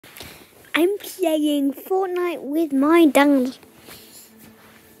I'm playing Fortnite with my dad.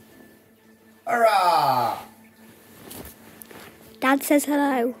 Hurrah! Dad says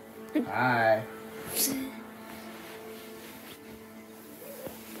hello. Hi.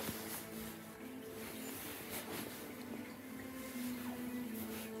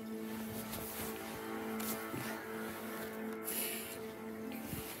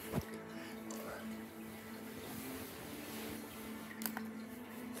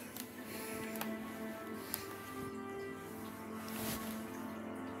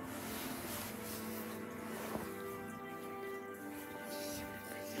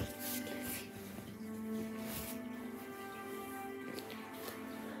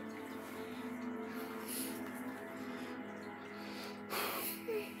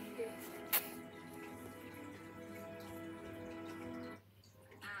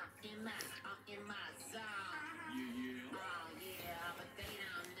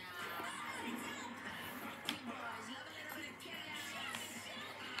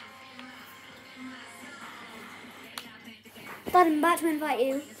 Dad, I'm about to invite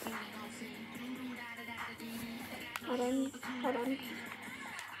you. Hold on, hold on.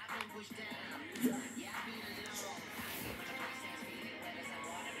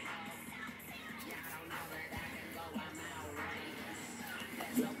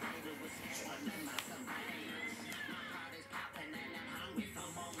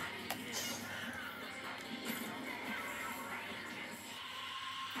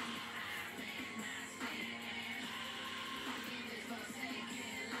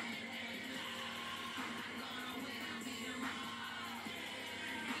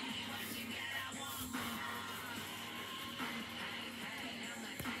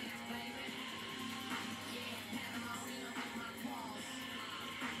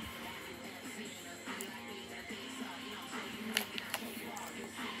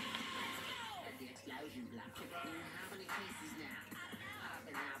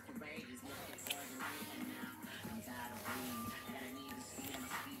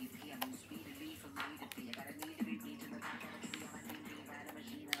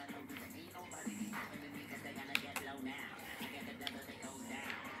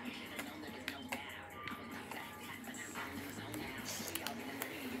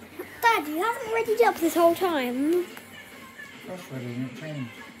 Dad, you haven't readied up this whole time. That's ready, didn't change.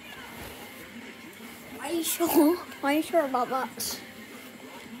 Are you sure? Are you sure about that?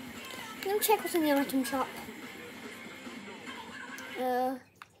 Let me check what's in the item shop.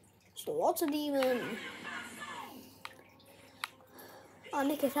 So lots of demon. Oh,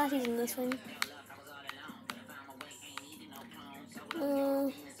 Nick 30's in this thing.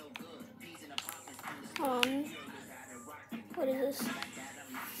 Hold on. What is this?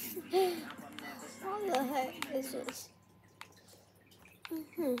 What the heck is this?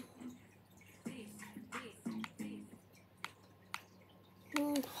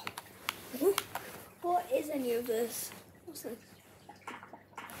 What is any of this? What's this?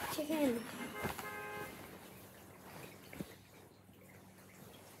 Chicken.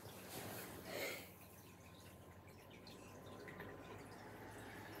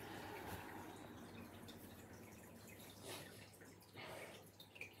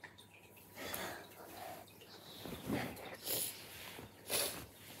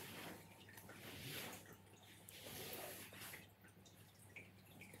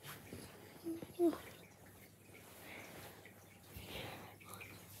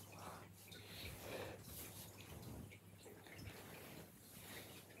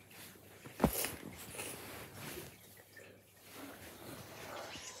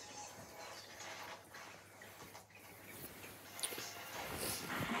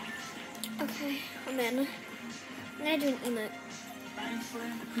 Okay, I'm in. I'm gonna do an emote.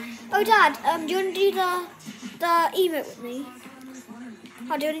 Oh, Dad, do you want to do the emote with me?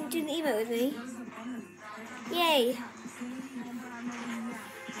 Oh, do you want to do the emote with me? Yay!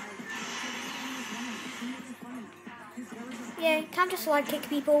 Yeah, time to slide kick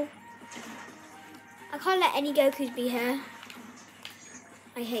people. I can't let any Gokus be here.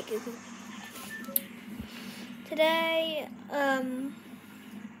 I hate Goku. Today,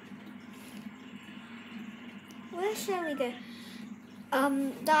 where shall we go?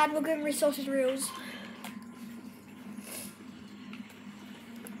 Dad, we're going resources rules.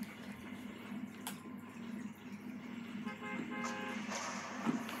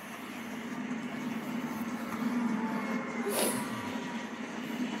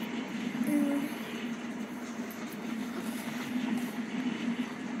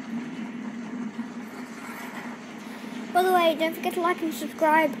 By the way, don't forget to like and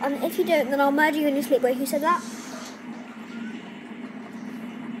subscribe, and if you don't, then I'll murder you in your sleep. Wait, who said that?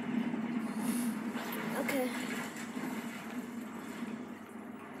 Okay.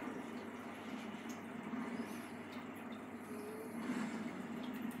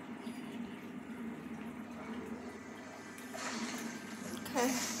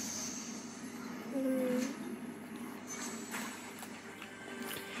 Okay.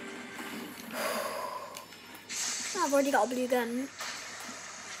 I've already got a blue gun.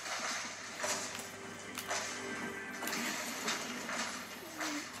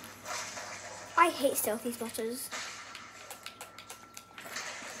 I hate stealthy spotters.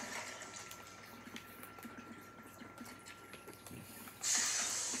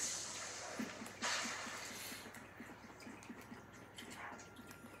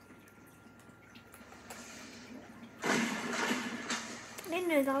 I didn't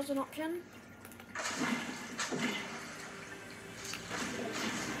know that was an option.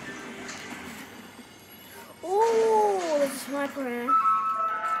 Oh, there's a sniper here.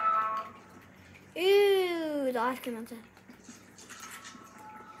 Ooh, the ice cream hunter.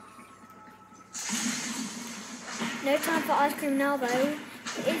 No time for ice cream now, though.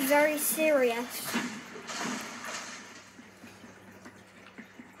 It is very serious.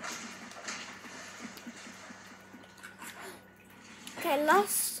 Okay,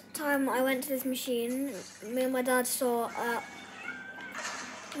 last time I went to this machine, me and my dad saw.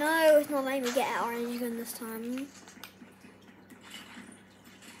 No, it's not letting me get an orange gun this time.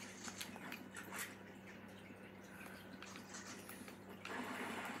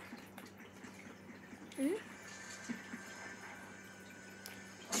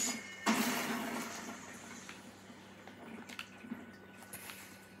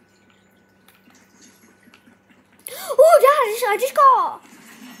 Oh, Dad, I just got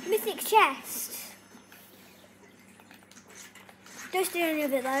mythic chest. Don't steal any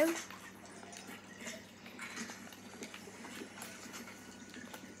of it though.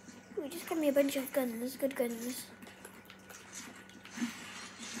 Ooh, just give me a bunch of guns, good guns.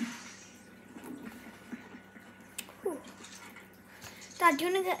 Ooh. Dad, do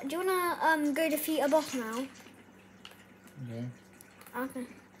you wanna go defeat a boss now? Yeah. Okay.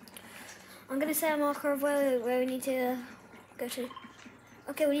 I'm gonna set a marker of where we need to go to.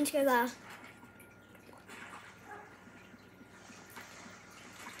 Okay, we need to go there.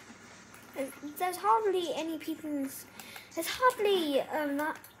 There's hardly any people. There's hardly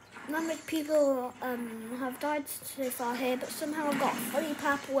that much people have died so far here, but somehow I've got fully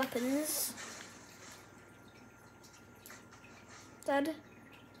purple weapons. Dad,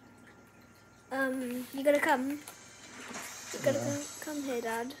 you gotta come. You gotta come here,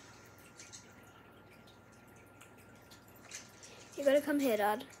 Dad. You gotta come here,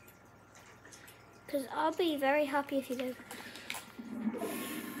 Dad. Because I'll be very happy if you do.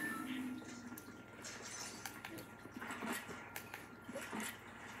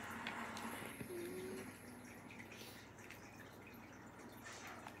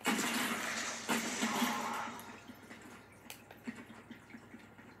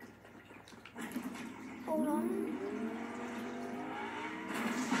 Hold on.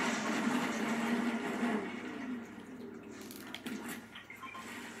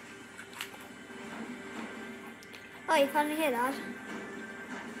 Oh, you finally hear that?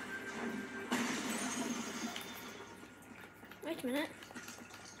 Wait a minute.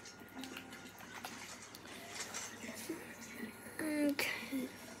 Okay.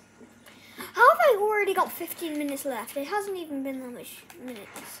 How have I already got 15 minutes left? It hasn't even been that much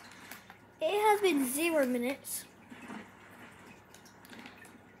minutes. It has been 0 minutes.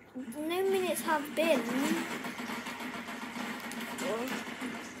 No minutes have been. Well,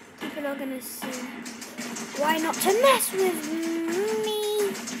 people are gonna see. Why not to mess with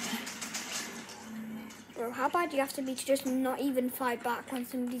me? Bro, how bad do you have to be to just not even fight back when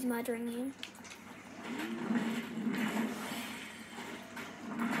somebody's murdering you?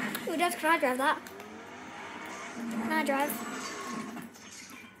 Ooh, Dad, can I drive that? Can I drive?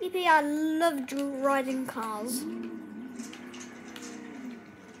 EP, I love riding cars. I'm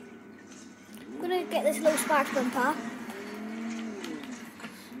gonna get this little spark bumper.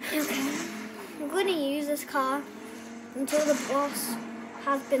 Okay. I'm going to use this car until the boss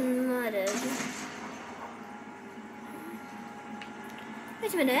has been murdered.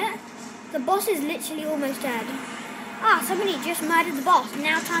 Wait a minute. The boss is literally almost dead. Ah, somebody just murdered the boss.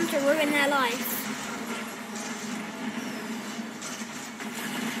 Now time to ruin their life.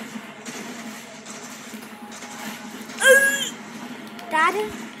 Dad?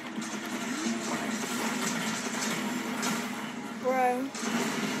 Bro.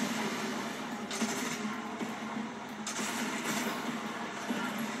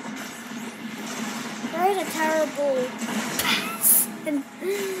 That was a terrible pass.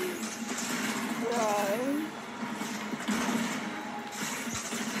 Bro.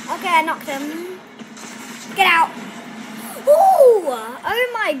 Okay, I knocked him. Get out. Ooh! Oh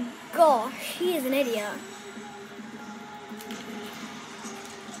my gosh, he is an idiot.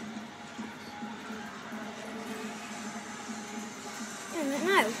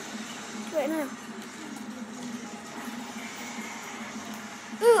 No. Wait, no.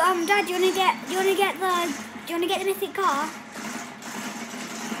 Ooh, Dad, do you wanna get the mythic car?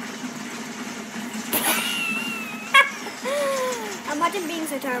 Imagine being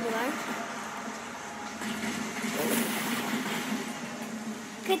so terrible though.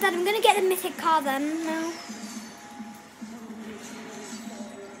 Okay, Dad, I'm gonna get the mythic car then now.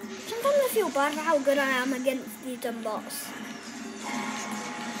 Sometimes I feel bad for how good I am against these dumb bots.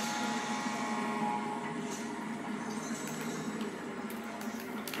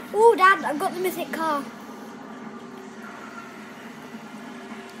 Oh, Dad, I've got the mythic car.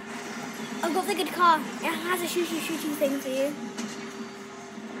 I've got the good car. It has a shooty thing for you.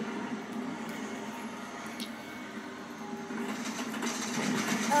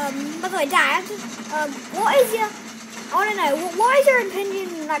 By the way, Dad, what is your... I want to know, what is your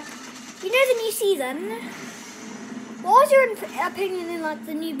opinion, like, you know the new season? What was your opinion in, like,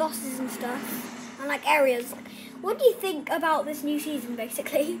 the new bosses and stuff? And, like, areas? What do you think about this new season,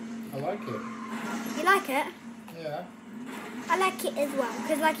 basically? I like it. You like it? Yeah. I like it as well,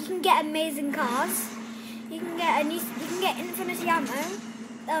 because, like, you can get amazing cars. You can get infinity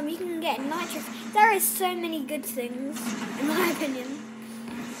ammo. You can get nitrous. There is so many good things, in my opinion.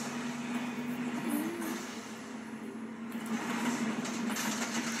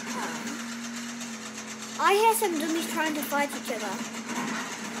 I hear some dummies trying to fight each other.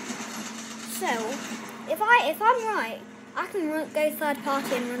 So, if I'm right, I can go third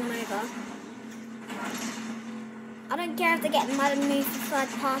party and run them over. I don't care if they get mad at me for third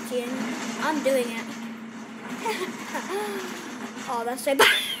party, and I'm doing it. Oh, that's so bad.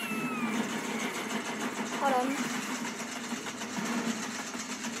 Hold on.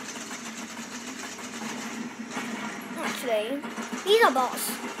 Actually, these are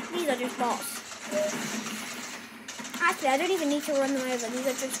bots. These are just bots. Actually, I don't even need to run them over. These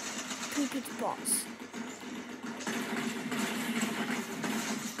are just poopy bots.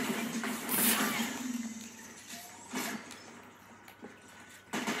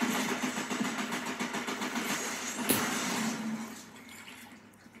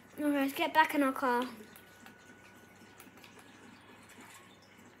 Okay, let's get back in our car.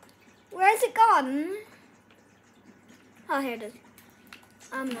 Where is it gone? Oh, here it is.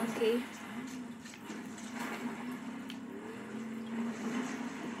 I'm lucky.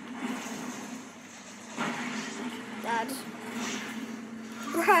 Dad.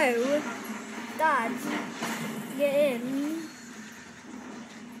 Bro. Dad. Get in.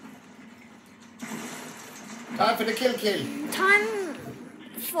 Time for the kill. Time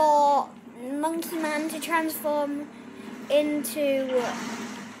for Monkey Man to transform into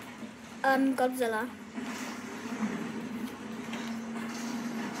Godzilla.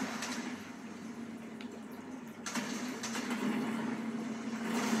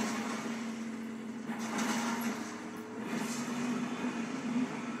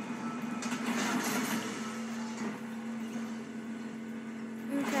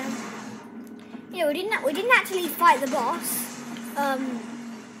 Yeah, we didn't actually fight the boss.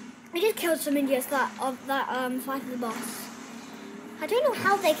 We just killed some idiots that fighting the boss. I don't know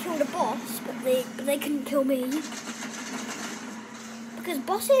how they killed a boss, but they couldn't kill me. Because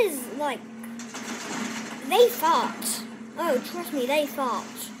bosses, like, they fart. Oh, trust me, they fart.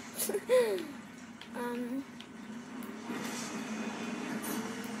 I'm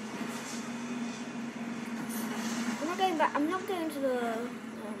not going back. I'm not going to the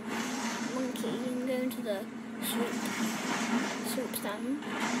monkey. I'm going to the soup stand.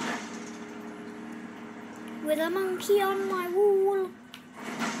 With a monkey on my wall.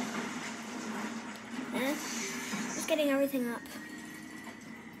 Yeah. Just getting everything up.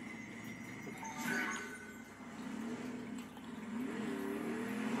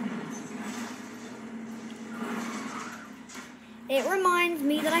 It reminds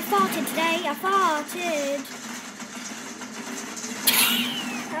me that I farted today. I farted.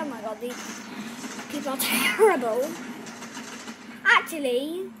 Oh my god, these people are terrible.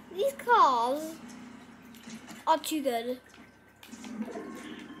 Actually, these cars are too good.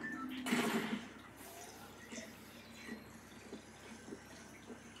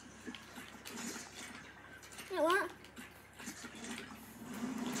 You know what?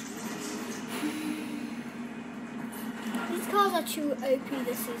 These cars are too OP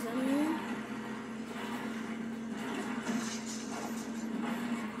this season.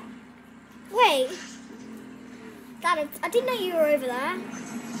 Wait, wait. Dad, I didn't know you were over there.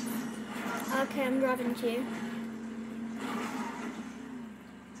 Okay, I'm driving to you.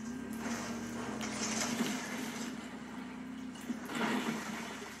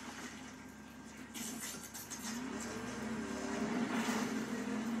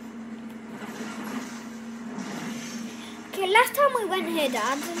 Okay, last time we went here,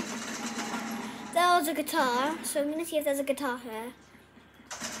 Dad, there was a guitar, so I'm going to see if there's a guitar here.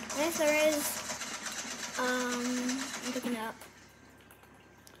 And if there is, I'm looking it up.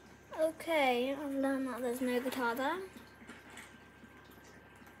 Okay, I've learned that there's no guitar there.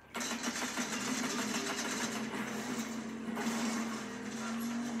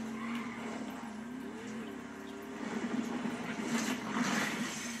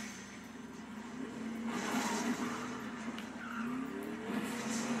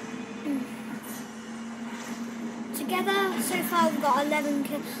 Together, so far we've got 11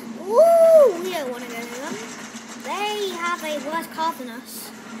 kills. Ooh, we don't want to go near them. They have a worse car than us.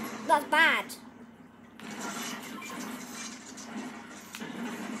 That's bad.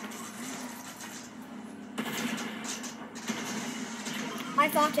 I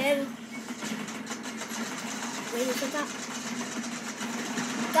farted. Wait, who said that?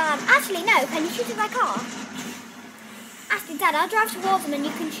 Dad, actually no, can you shoot at their car? Actually, Dad, I'll drive towards them and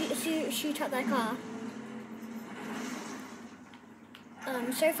you can shoot at their car.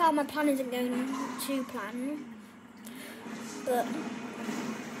 So far my plan isn't going to plan, but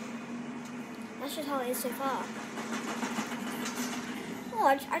that's just how it is so far. Oh,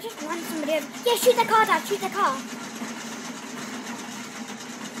 I just ran somebody over. Yeah, shoot their car, Dad, shoot their car.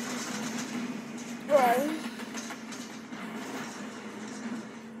 Bro.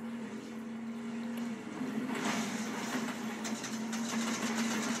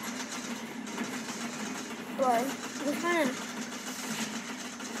 Bro, we're trying to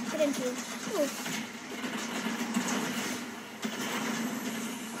get into it.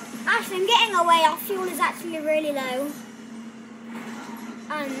 Actually, I'm getting away. Our fuel is actually really low.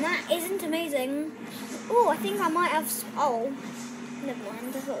 And that isn't amazing. Oh, I think I might have... Oh, never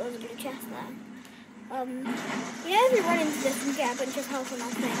mind. I thought there was a blue chest there. You know, if we run into this and get a bunch of health on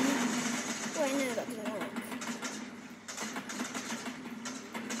our thing. Oh, I know that doesn't work.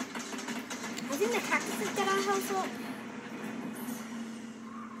 I think the cactuses get our health up.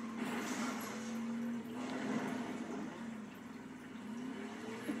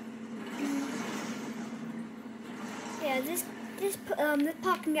 Yeah, this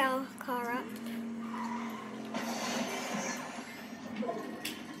park can get our car up.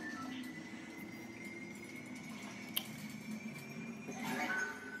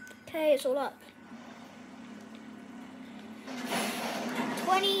 Okay, it's all up.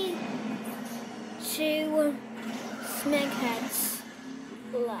 22 smegheads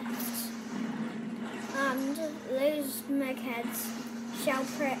left. And those smegheads shall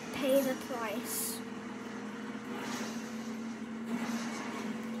pay the price.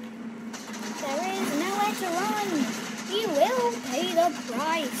 There is nowhere to run. You will pay the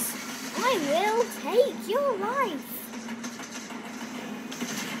price. I will take your life.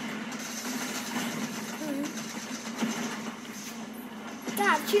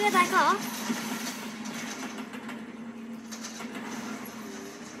 Dad, shoot at that car.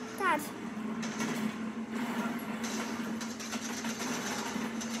 Dad.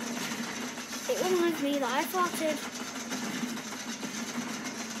 It reminds me that I farted.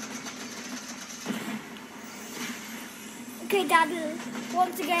 Okay, Dad,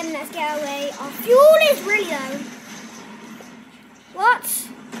 once again, let's get away. Our fuel is really low. What?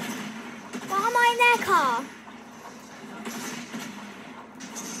 Why am I in their car?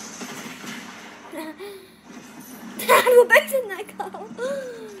 Dad, we're both in their car.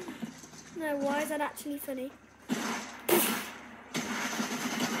 No, why is that actually funny?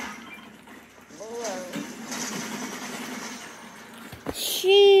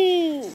 Shoot.